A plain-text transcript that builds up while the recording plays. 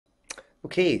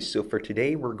Okay, so for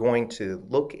today we're going to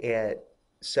look at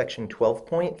section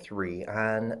 12.3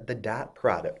 on the dot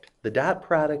product. The dot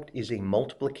product is a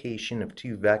multiplication of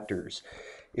two vectors.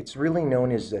 It's really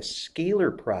known as a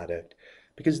scalar product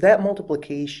because that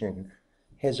multiplication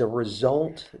has a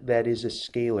result that is a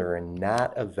scalar and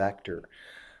not a vector.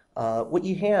 What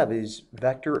you have is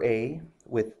vector A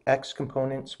with x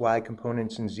components, y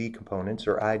components, and z components,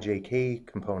 or ijk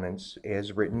components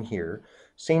as written here.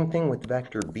 Same thing with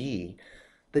vector B.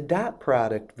 The dot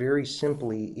product, very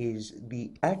simply, is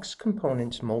the x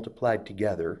components multiplied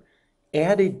together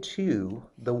added to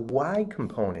the y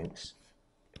components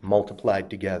multiplied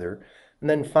together, and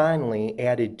then finally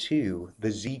added to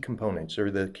the z components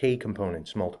or the k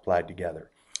components multiplied together.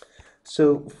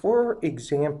 So for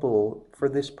example, for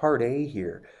this part A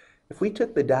here, if we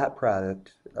took the dot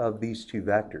product of these two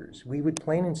vectors, we would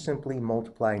plain and simply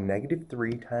multiply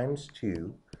 -3 times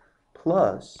 2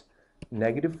 plus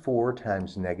 -4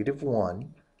 times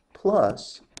 -1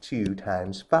 plus 2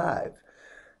 times 5.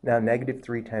 Now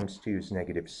 -3 times 2 is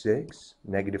 -6,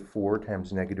 -4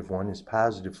 times -1 is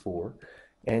 +4,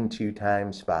 and 2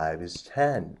 times 5 is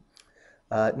 10.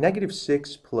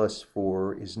 -6 plus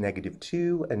 4 is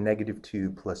 -2, and -2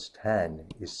 plus 10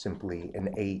 is simply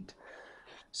an 8.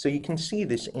 So you can see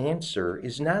this answer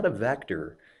is not a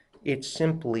vector, it's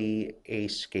simply a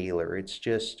scalar. It's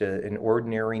just an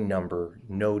ordinary number,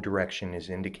 no direction is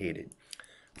indicated.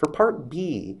 For part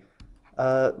B,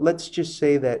 let's just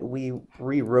say that we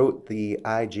rewrote the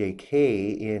ijk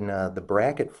in the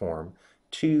bracket form,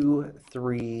 2,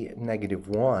 3,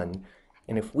 -1,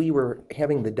 and if we were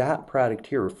having the dot product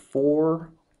here of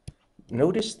 4,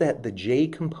 notice that the j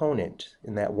component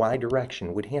in that y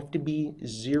direction would have to be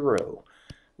 0.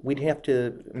 We'd have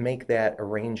to make that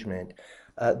arrangement.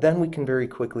 Then we can very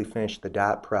quickly finish the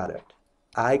dot product.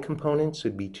 I components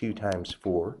would be 2 times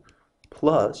 4,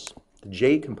 plus the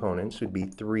j components would be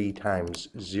 3 times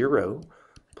 0,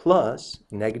 plus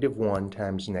 -1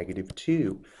 times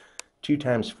 -2. 2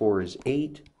 times 4 is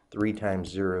 8, 3 times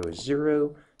 0 is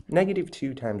 0,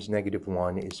 -2 times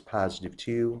 -1 is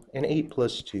 +2, and 8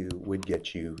 plus 2 would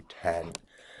get you 10.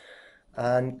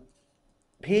 On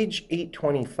page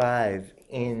 825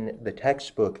 in the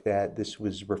textbook that this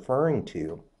was referring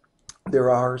to,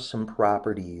 there are some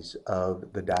properties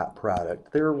of the dot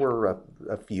product. There were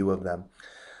a few of them.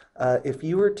 If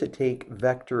you were to take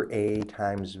vector A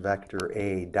times vector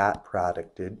A dot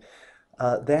producted,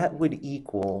 that would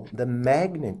equal the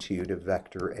magnitude of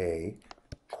vector A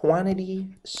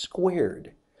quantity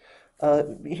squared.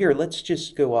 Here, let's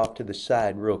just go off to the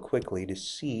side real quickly to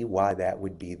see why that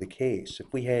would be the case.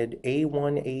 If we had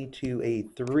A1, A2,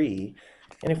 A3,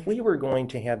 and if we were going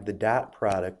to have the dot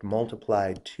product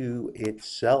multiplied to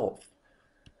itself,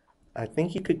 I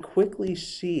think you could quickly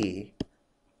see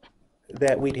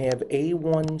that we'd have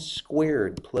A1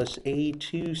 squared plus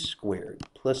A2 squared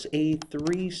plus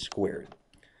A3 squared.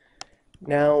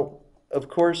 Now, of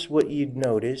course, what you'd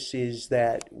notice is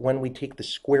that when we take the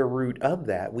square root of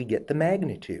that, we get the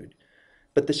magnitude.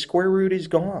 But the square root is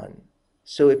gone.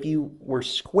 So if you were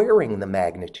squaring the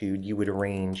magnitude, you would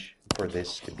arrange for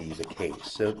this to be the case.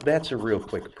 So that's a real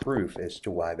quick proof as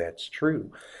to why that's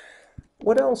true.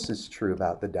 What else is true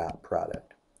about the dot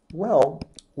product? Well,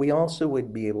 we also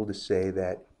would be able to say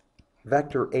that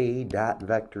vector A dot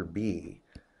vector B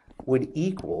would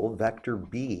equal vector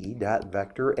B dot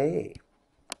vector A.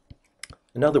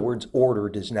 In other words, order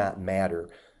does not matter.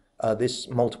 This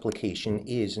multiplication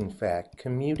is, in fact,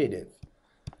 commutative.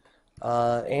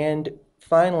 And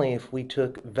finally, if we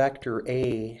took vector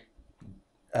A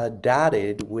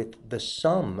dotted with the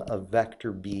sum of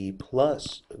vector B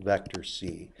plus vector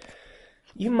C,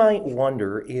 you might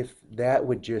wonder if that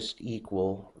would just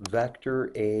equal vector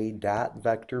A dot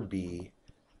vector B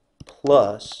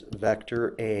plus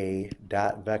vector A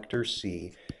dot vector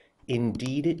C.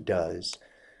 Indeed, it does.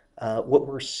 What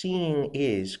we're seeing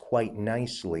is, quite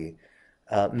nicely,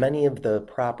 many of the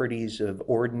properties of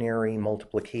ordinary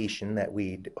multiplication that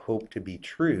we'd hope to be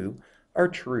true are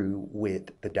true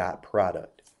with the dot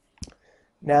product.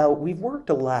 Now, we've worked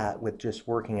a lot with just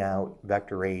working out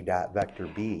vector A dot vector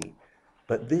B,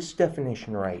 but this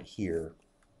definition right here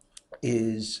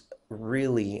is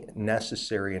really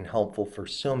necessary and helpful for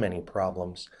so many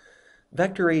problems.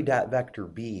 Vector A dot vector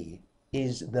B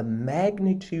is the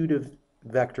magnitude of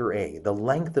vector A, the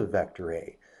length of vector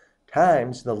A,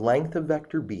 times the length of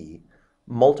vector B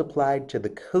multiplied to the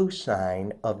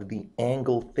cosine of the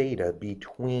angle theta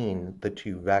between the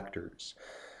two vectors.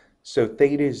 So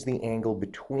theta is the angle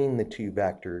between the two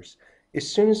vectors. As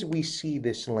soon as we see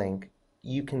this link,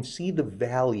 you can see the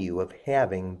value of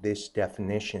having this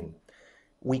definition.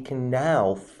 we can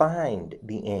now find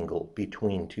the angle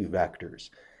between two vectors.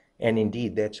 And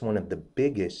indeed, that's one of the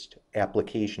biggest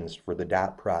applications for the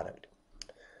dot product.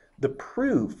 The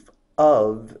proof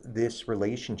of this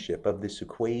relationship, of this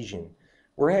equation,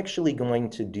 we're actually going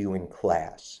to do in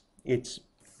class. It's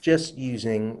just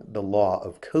using the law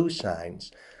of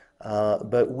cosines,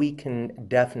 but we can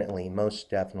definitely, most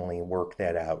definitely work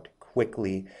that out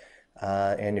quickly.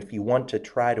 And if you want to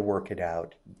try to work it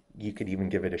out, you could even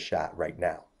give it a shot right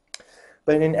now.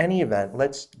 But in any event,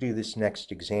 let's do this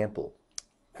next example.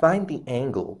 Find the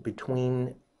angle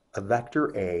between a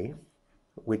vector A,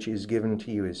 which is given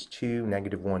to you as 2,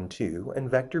 -1, 2, and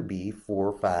vector B,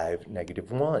 4, 5,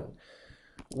 -1.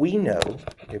 We know,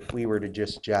 if we were to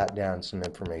just jot down some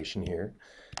information here,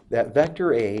 that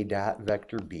vector A dot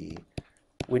vector B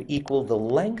would equal the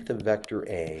length of vector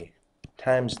A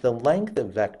times the length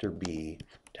of vector B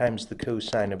times the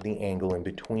cosine of the angle in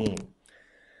between.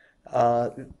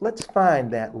 Let's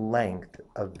find that length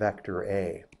of vector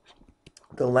A.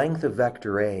 The length of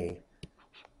vector A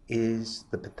is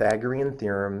the Pythagorean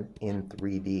theorem in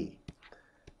 3D.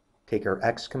 Take our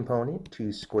x component,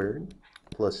 2 squared,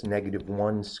 plus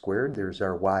 -1 squared. There's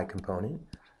our y component.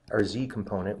 Our z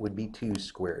component would be 2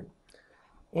 squared.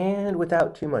 And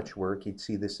without too much work, you'd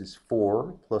see this is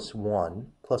 4 plus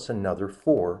 1 plus another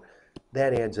 4.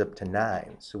 That adds up to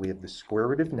 9. So we have the square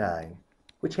root of 9,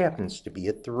 which happens to be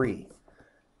a 3.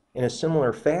 In a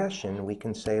similar fashion, we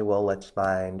can say, well, let's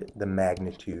find the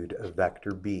magnitude of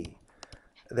vector B.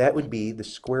 That would be the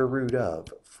square root of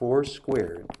 4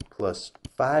 squared plus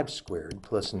 5 squared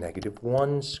plus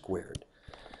 -1 squared.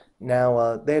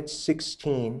 Now, that's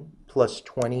 16 plus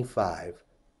 25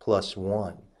 plus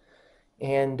 1.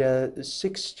 And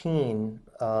 16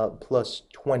 plus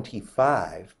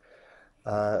 25,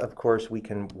 of course, we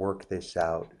can work this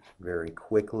out very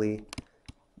quickly.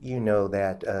 You know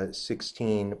that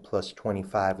 16 plus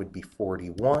 25 would be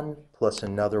 41, plus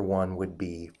another one would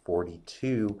be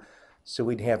 42. So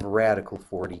we'd have radical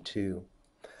 42.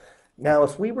 Now,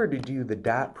 if we were to do the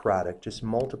dot product, just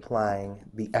multiplying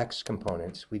the x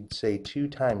components, we'd say 2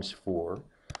 times 4.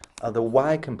 The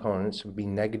y components would be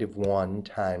 -1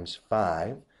 times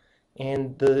 5.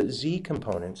 And the z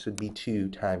components would be 2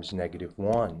 times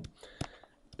 -1.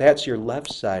 That's your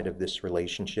left side of this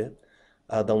relationship.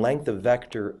 The length of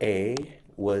vector A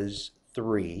was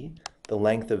 3. The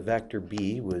length of vector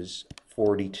B was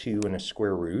 42 and a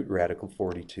square root, radical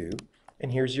 42.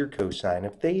 And here's your cosine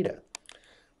of theta.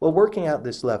 Well, working out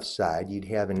this left side, you'd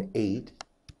have an 8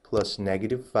 plus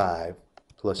 -5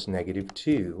 plus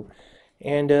 -2.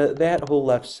 And that whole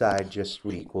left side just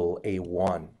would equal a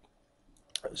 1.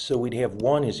 So we'd have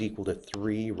 1 is equal to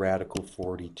 3 radical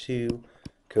 42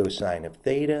 cosine of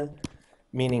theta,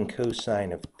 meaning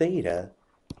cosine of theta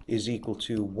is equal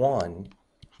to 1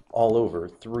 all over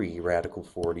 3 radical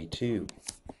 42.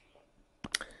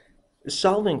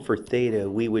 Solving for theta,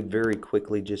 we would very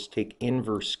quickly just take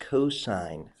inverse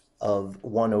cosine of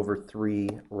 1 over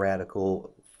 3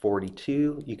 radical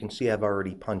 42. You can see I've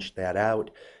already punched that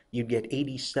out. You'd get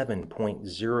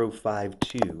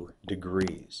 87.052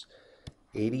 degrees.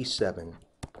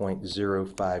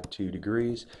 87.052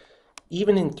 degrees.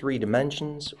 Even in 3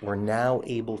 dimensions, we're now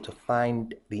able to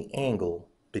find the angle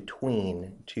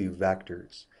between two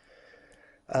vectors.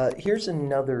 Here's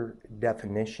another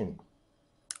definition.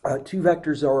 Two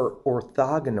vectors are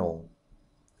orthogonal.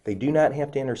 They do not have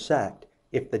to intersect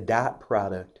if the dot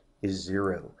product is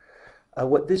 0.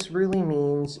 What this really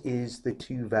means is the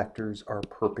two vectors are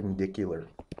perpendicular.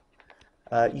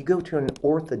 You go to an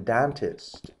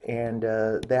orthodontist and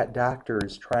that doctor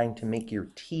is trying to make your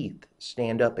teeth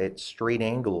stand up at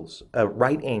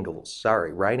right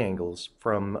angles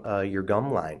from your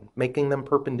gum line, making them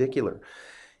perpendicular.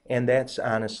 And that's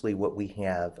honestly what we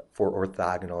have for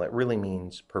orthogonal. It really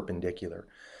means perpendicular.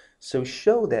 So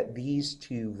show that these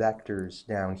two vectors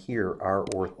down here are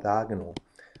orthogonal.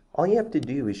 All you have to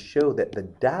do is show that the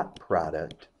dot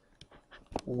product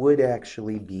would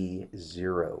actually be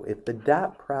 0. If the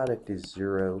dot product is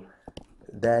 0,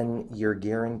 then you're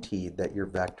guaranteed that your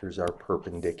vectors are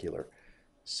perpendicular.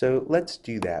 So let's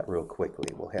do that real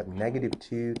quickly. We'll have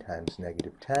 -2 times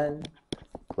 -10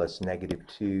 plus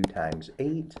 -2 times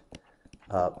 8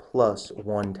 plus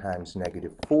 1 times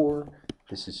 -4.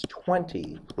 This is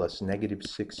 20 plus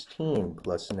 -16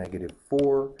 plus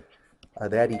 -4.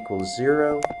 That equals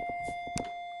 0.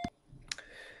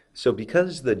 So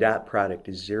because the dot product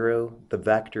is 0, the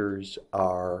vectors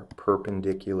are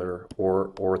perpendicular or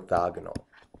orthogonal.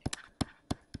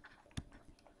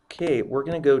 Okay, we're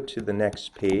going to go to the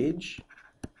next page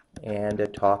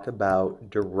and talk about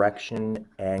direction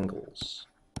angles.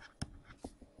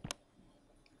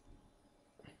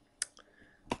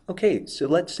 Okay, so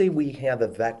let's say we have a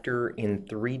vector in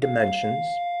 3 dimensions,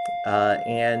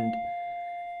 and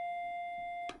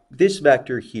this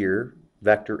vector here,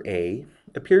 vector A,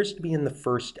 appears to be in the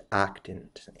first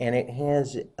octant, and it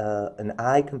has an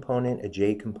I component, a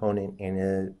j component,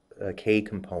 and a k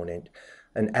component,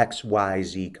 an x, y,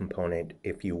 z component,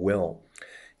 if you will.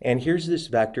 And here's this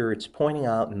vector, it's pointing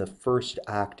out in the first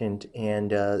octant,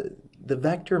 and the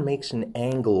vector makes an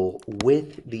angle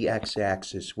with the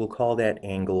x-axis. We'll call that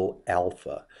angle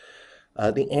alpha.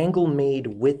 The angle made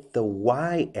with the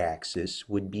y-axis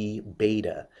would be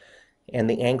beta, and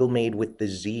the angle made with the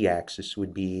z-axis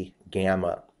would be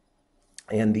gamma.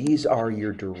 And these are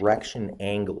your direction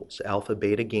angles, alpha,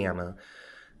 beta, gamma,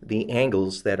 the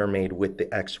angles that are made with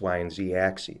the x, y, and z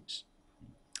axes.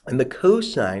 And the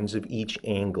cosines of each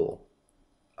angle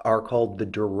are called the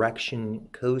direction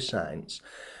cosines.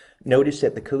 Notice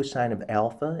that the cosine of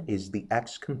alpha is the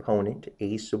x component,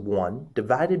 a sub 1,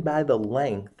 divided by the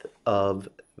length of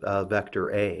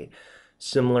vector A.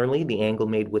 Similarly, the angle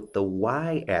made with the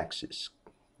y-axis,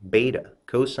 beta,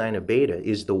 cosine of beta,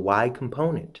 is the y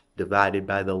component divided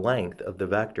by the length of the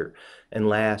vector. And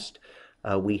last,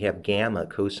 we have gamma,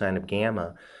 cosine of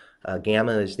gamma.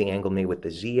 Gamma is the angle made with the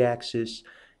z-axis,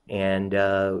 and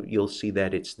you'll see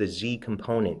that it's the z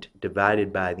component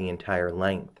divided by the entire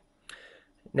length.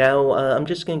 Now, I'm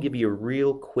just going to give you a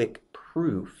real quick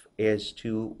proof as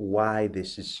to why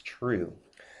this is true.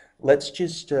 Let's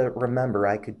just remember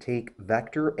I could take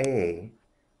vector A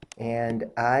and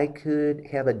I could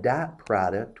have a dot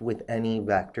product with any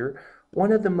vector.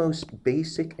 One of the most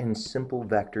basic and simple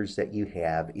vectors that you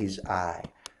have is I.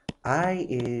 I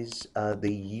is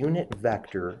the unit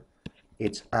vector.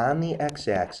 It's on the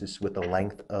x-axis with a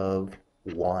length of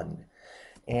 1.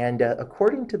 And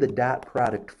according to the dot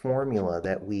product formula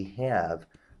that we have,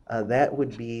 that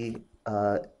would be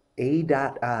A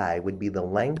dot I would be the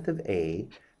length of A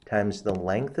times the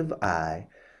length of I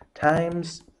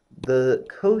times the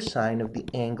cosine of the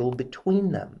angle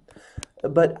between them.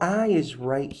 But I is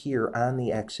right here on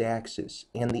the x-axis,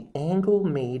 and the angle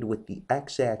made with the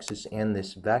x-axis and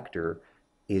this vector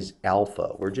is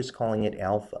alpha. We're just calling it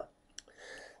alpha.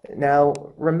 Now,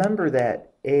 remember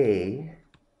that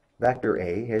vector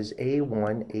A has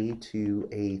A1,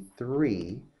 A2,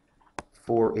 A3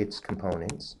 for its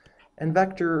components, and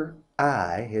vector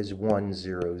I has 1,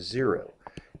 0, 0.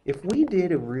 If we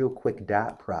did a real quick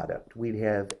dot product, we'd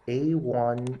have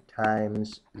A1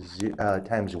 times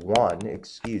 1,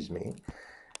 excuse me,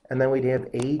 and then we'd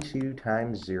have A2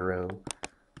 times 0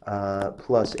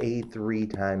 plus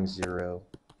A3 times 0.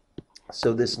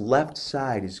 So this left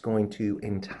side is going to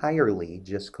entirely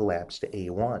just collapse to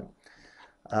A1.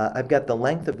 I've got the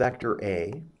length of vector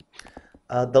A.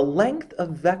 The length of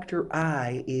vector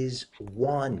I is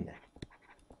 1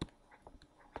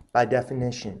 by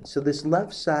definition. So this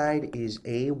left side is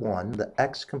A1, the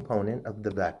x component of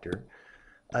the vector.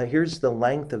 Here's the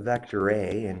length of vector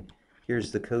A, and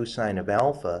here's the cosine of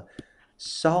alpha.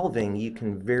 Solving, you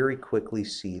can very quickly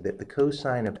see that the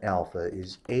cosine of alpha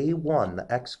is A1,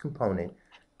 the x component,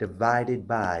 divided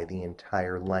by the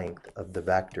entire length of the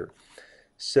vector.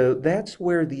 So that's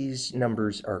where these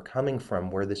numbers are coming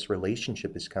from, where this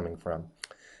relationship is coming from.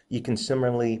 You can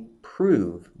similarly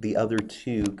prove the other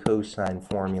two cosine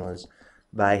formulas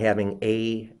by having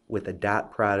A with a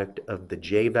dot product of the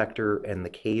j vector and the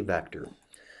k vector.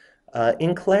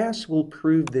 In class, we'll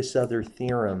prove this other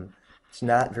theorem. It's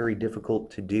not very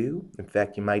difficult to do. In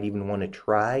fact, you might even want to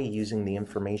try using the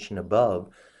information above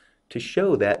to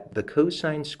show that the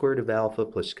cosine squared of alpha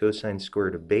plus cosine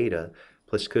squared of beta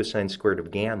plus cosine squared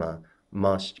of gamma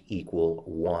must equal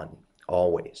 1,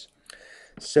 always.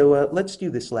 So let's do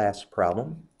this last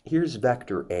problem. Here's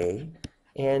vector A,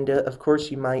 and of course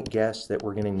you might guess that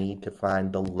we're going to need to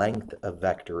find the length of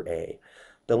vector A.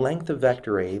 The length of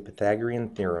vector A, Pythagorean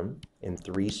theorem, in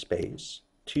 3 space,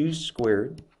 2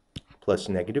 squared plus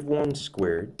negative 1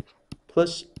 squared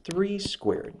plus 3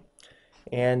 squared.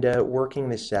 And working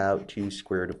this out, 2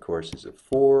 squared, of course, is a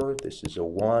 4, this is a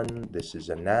 1, this is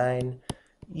a 9.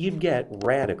 You'd get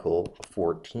radical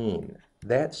 14.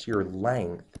 That's your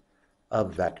length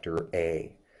of vector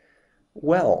A.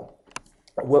 Well,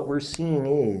 what we're seeing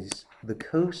is the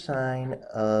cosine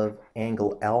of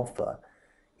angle alpha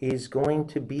is going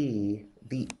to be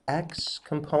the x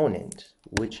component,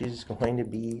 which is going to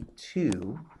be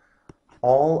 2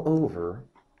 all over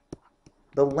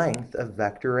the length of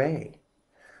vector A.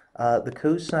 The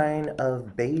cosine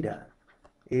of beta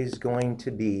is going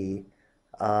to be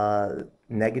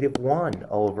negative 1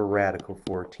 all over radical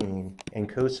 14, and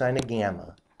cosine of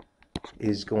gamma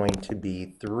is going to be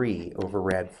 3 over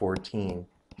rad 14.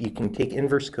 You can take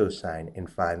inverse cosine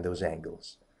and find those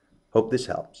angles. Hope this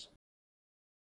helps.